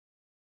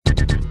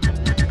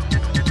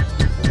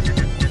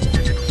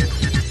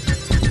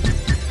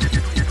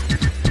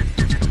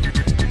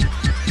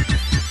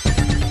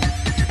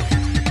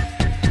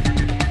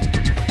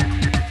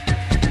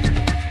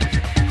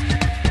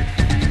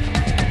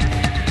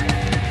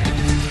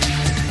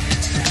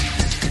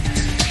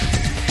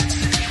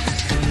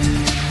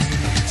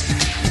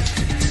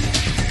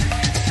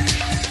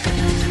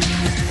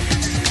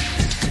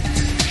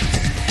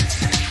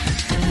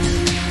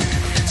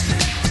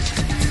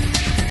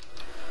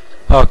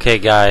Okay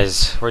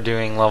guys, we're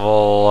doing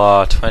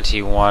level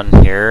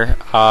 21 here.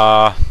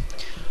 I'll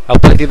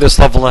play through this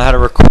level and how to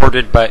record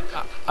it, but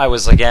I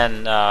was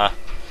again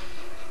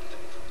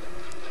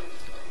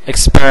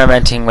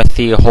experimenting with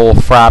the whole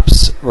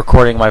fraps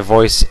recording my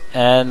voice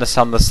and the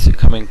sound that's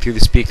coming through the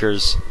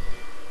speakers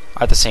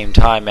at the same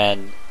time,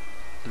 and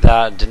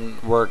that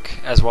didn't work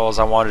as well as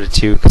I wanted it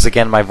to, because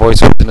again my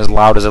voice wasn't as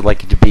loud as I'd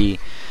like it to be.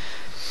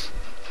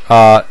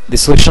 The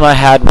solution I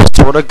had was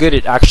sort of good.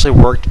 It actually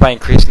worked by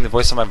increasing the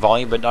voice on my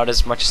volume, but not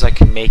as much as I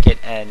could make it,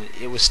 and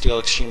it was still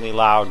extremely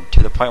loud,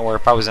 to the point where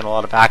if I was in a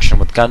lot of action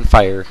with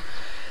gunfire,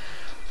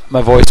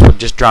 my voice would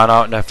just drown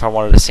out, and if I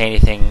wanted to say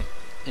anything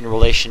in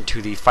relation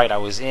to the fight I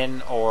was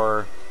in,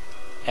 or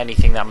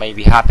anything that may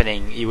be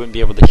happening, you wouldn't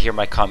be able to hear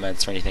my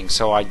comments or anything.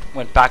 So I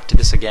went back to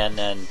this again,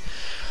 and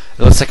it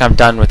looks like I'm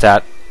done with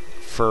that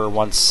for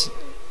once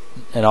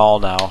and all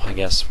now, I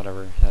guess,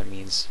 whatever that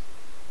means.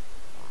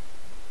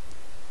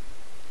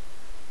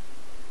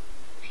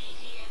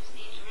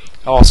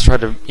 I'll also try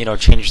to,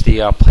 change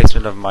the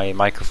placement of my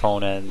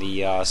microphone and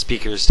the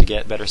speakers to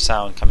get better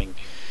sound coming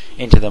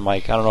into the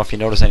mic. I don't know if you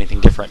notice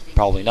anything different.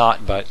 Probably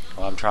not, but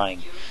I'm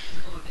trying.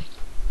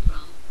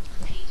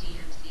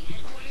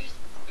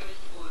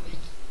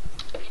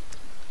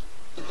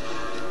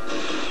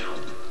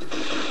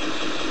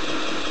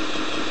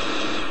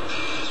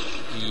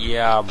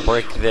 Yeah,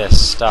 break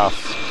this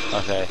stuff.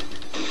 Okay.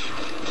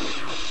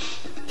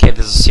 Okay,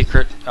 there's a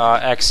secret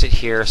exit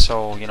here,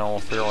 so, we'll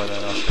figure out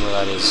where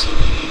that is.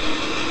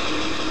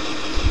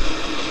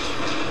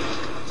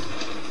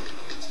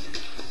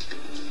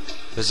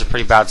 There's a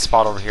pretty bad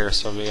spot over here,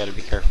 so we gotta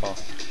be careful.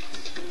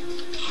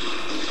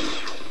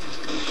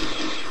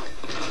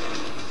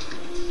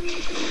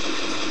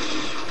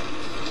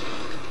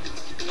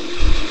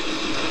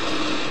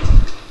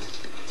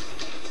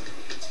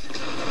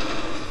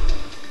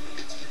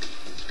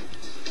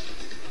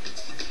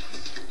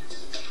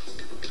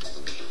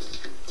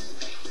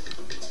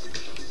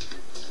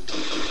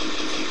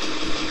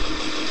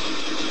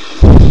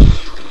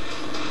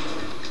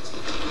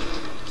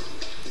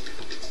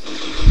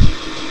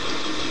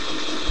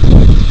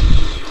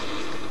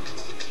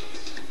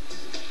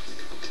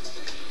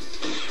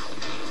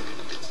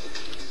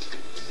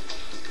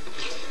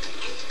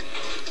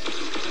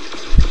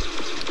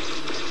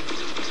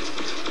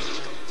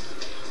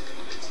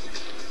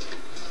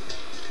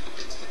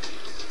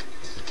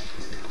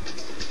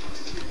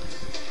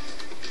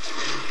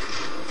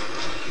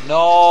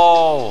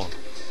 No!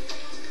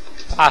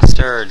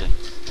 Bastard! I'm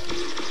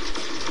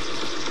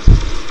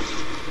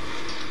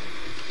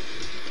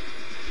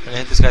gonna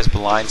hit this guy's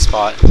blind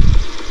spot.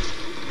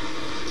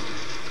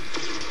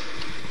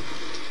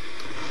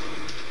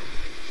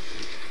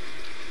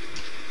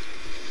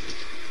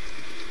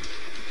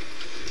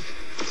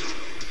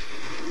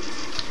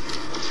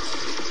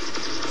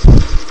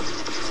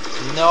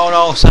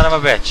 No, son of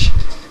a bitch.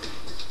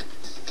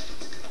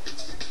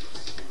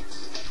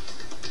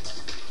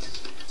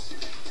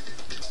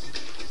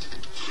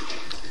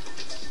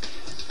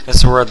 This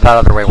is where that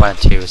other way went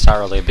to. It's not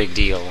really a big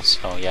deal,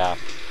 so yeah.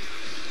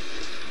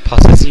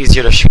 Plus, it's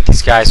easier to shoot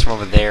these guys from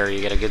over there.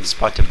 You get a good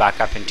spot to back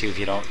up into if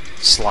you don't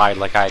slide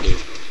like I do.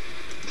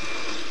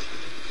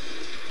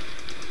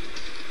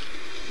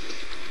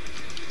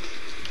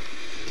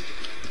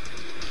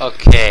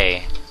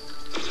 Okay.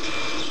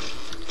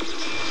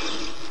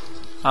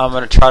 I'm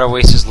going to try to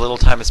waste as little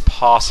time as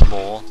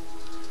possible,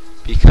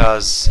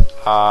 because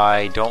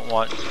I don't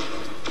want...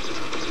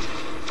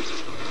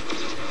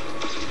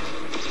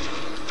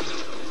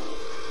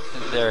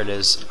 There it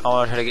is. I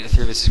want to try to get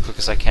through this as quick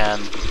as I can.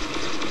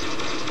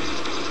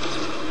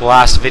 The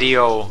last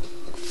video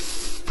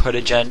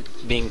footage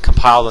being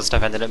compiled and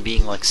stuff ended up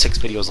being like 6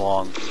 videos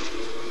long.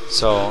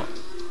 So,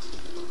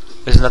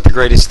 isn't that the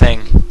greatest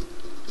thing?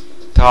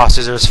 The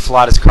hostages are as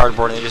flat as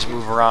cardboard and they just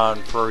move around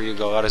wherever you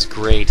go. That is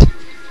great.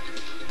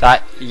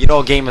 That,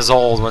 a game is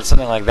old when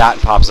something like that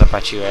pops up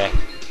at you, eh?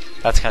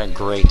 That's kind of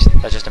great.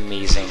 That's just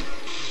amazing.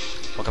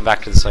 We'll come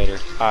back to this later.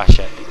 Ah,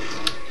 shit.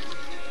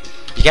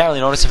 You can't really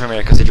notice it from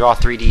here because they draw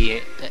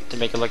 3D to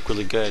make it look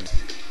really good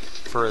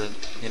for,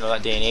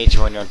 that day and age.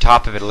 When you're on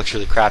top of it, it looks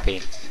really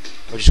crappy,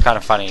 which is kind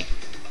of funny.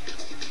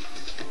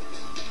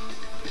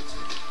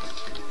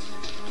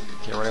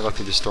 Okay, we're gonna go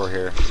through this door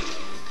here.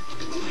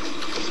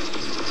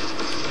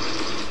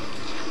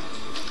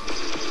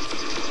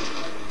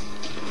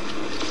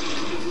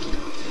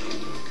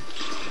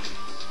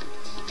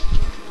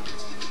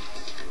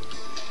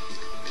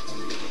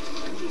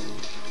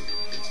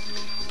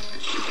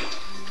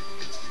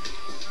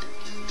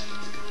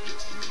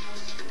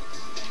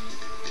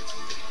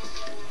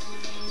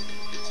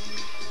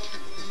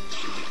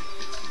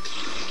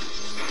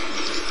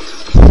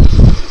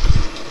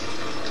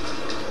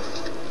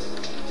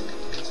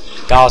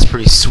 That was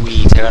pretty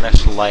sweet. I got an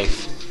extra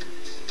life.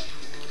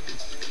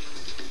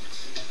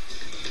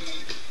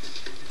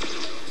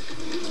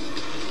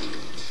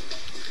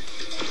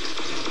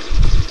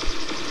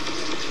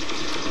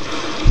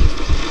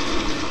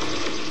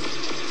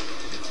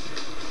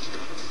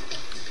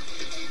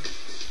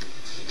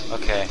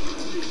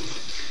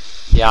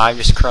 Yeah, I'm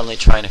just currently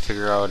trying to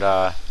figure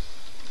out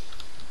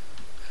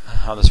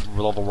how this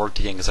level worked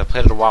again, because I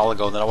played it a while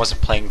ago, and then I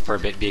wasn't playing for a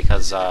bit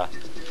because I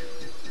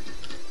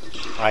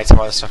had some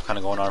other stuff kind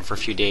of going on for a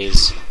few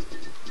days.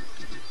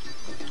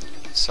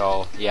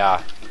 So,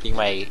 yeah, being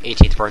my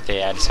 18th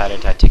birthday, I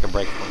decided to take a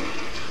break from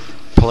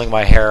pulling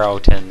my hair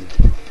out and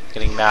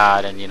getting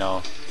mad and, you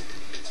know,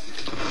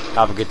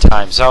 have a good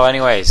time. So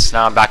anyways,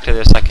 now I'm back to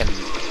this. I can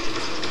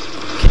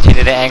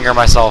continue to anger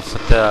myself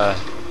with the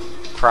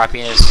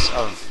crappiness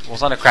of, well,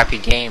 it's not a crappy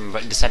game,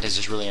 but Descent is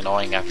just really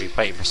annoying after you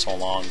play it for so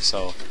long.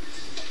 So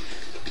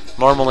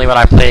normally when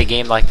I play a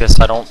game like this,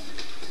 I don't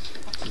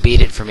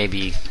beat it for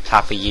maybe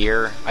half a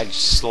year. I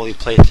just slowly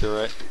play through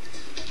it.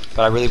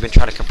 But I've really been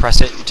trying to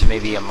compress it into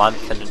maybe a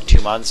month and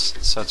 2 months,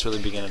 so it's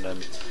really beginning to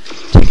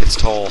take its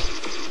toll.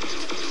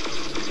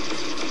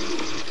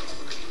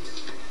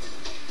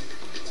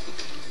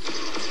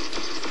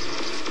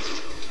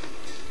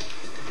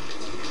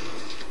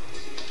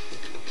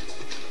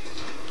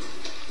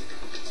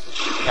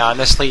 Yeah, and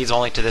this leads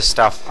only to this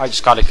stuff. I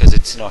just got it because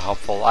it's, you know,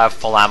 helpful. I have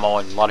full ammo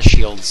and a lot of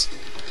shields.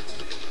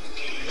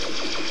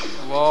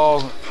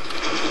 Whoa.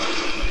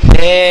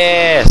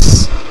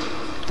 Piss!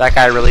 That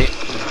guy really...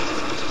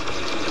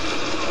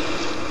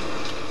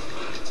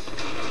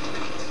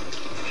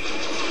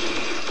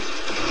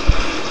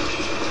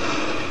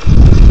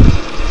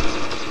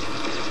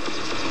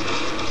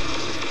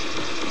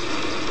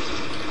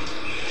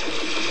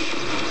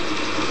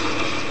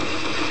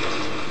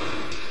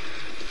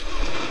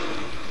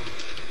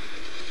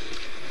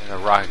 There's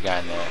a rocket guy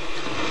in there.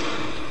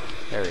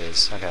 There he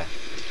is. Okay.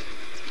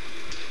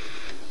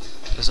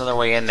 There's another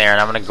way in there,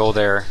 and I'm gonna go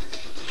there.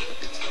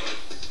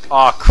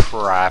 Oh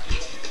crap.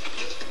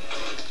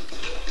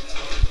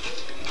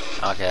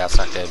 Okay, that's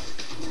not good.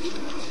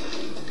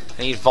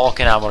 I need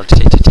Vulcan ammo to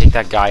take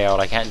that guy out.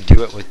 I can't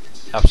do it with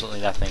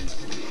absolutely nothing.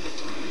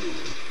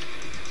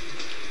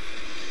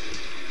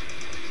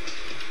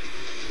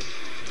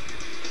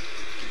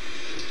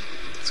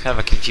 It's kind of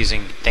a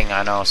confusing thing,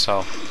 I know,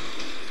 so...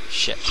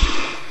 Shit.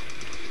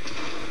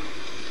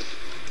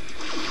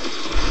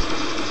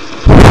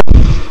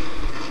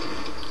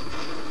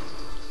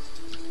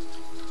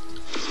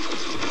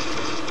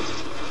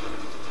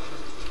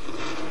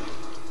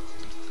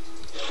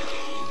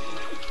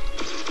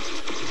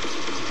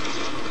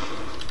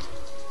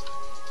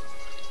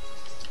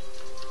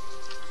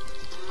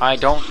 I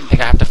don't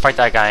think I have to fight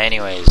that guy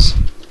anyways,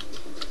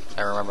 if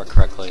I remember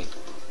correctly.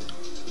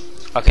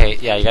 Okay,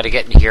 yeah, you gotta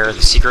get in here.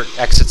 The secret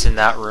exit's in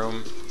that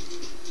room.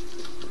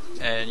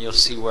 And you'll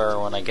see where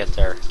when I get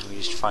there. Let me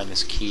just find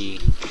this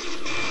key.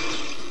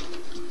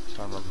 I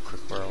don't remember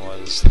quick where it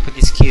was. They put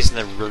these keys in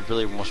the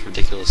really most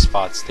ridiculous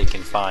spots they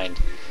can find.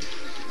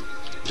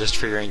 Just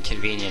for your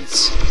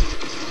inconvenience.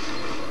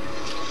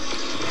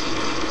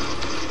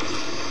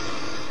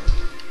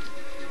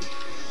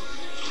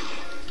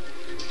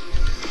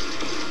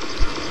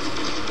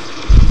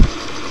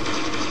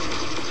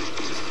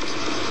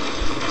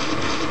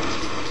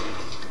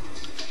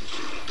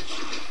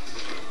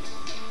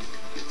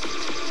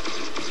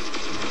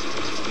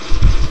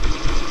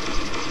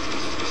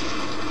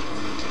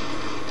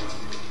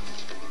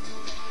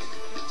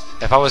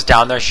 If I was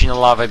down there shooting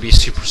lava, I'd be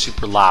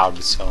super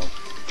loud, so...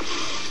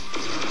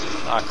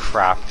 Ah,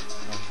 crap.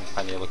 I can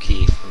find the other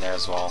key from there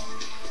as well.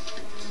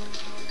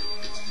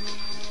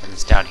 And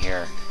it's down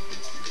here.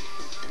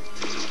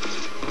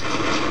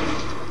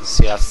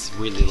 See, that's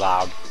really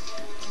loud.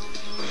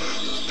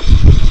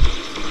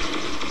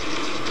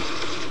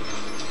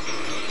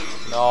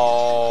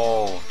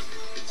 No!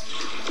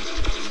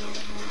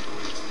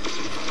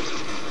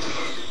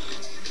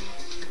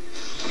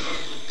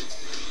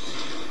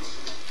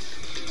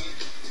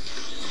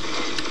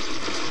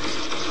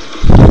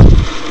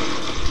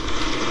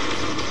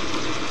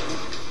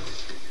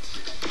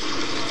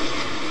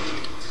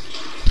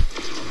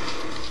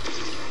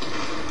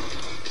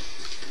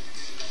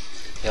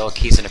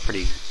 He's in a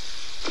pretty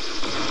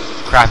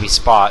crappy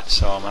spot,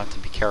 so I'm gonna have to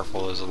be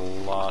careful. There's a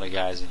lot of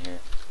guys in here.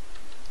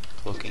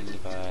 Cloaking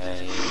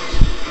device.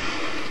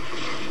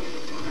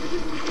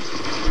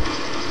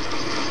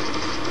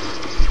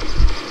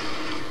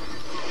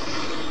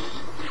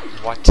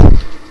 What?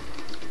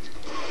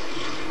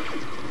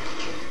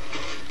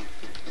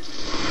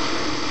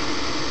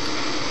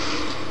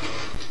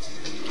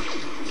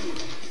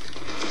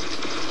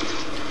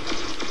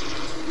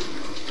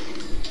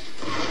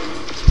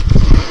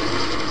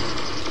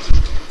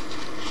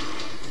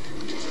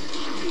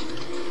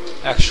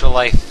 Extra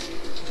life. I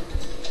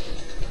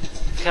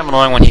think I'm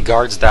annoying when he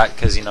guards that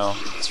because, you know,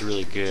 it's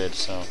really good,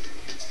 so.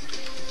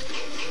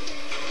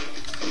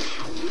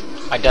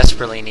 I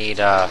desperately need,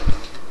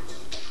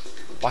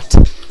 what?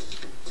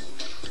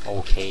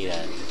 Okay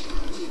then.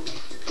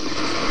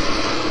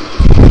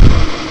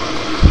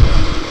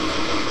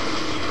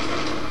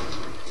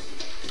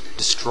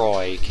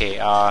 Destroy, okay,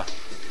 oh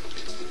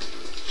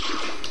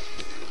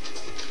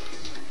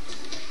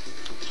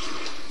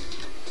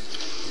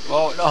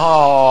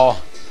no!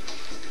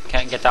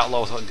 Can't get that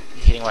low without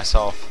hitting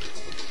myself.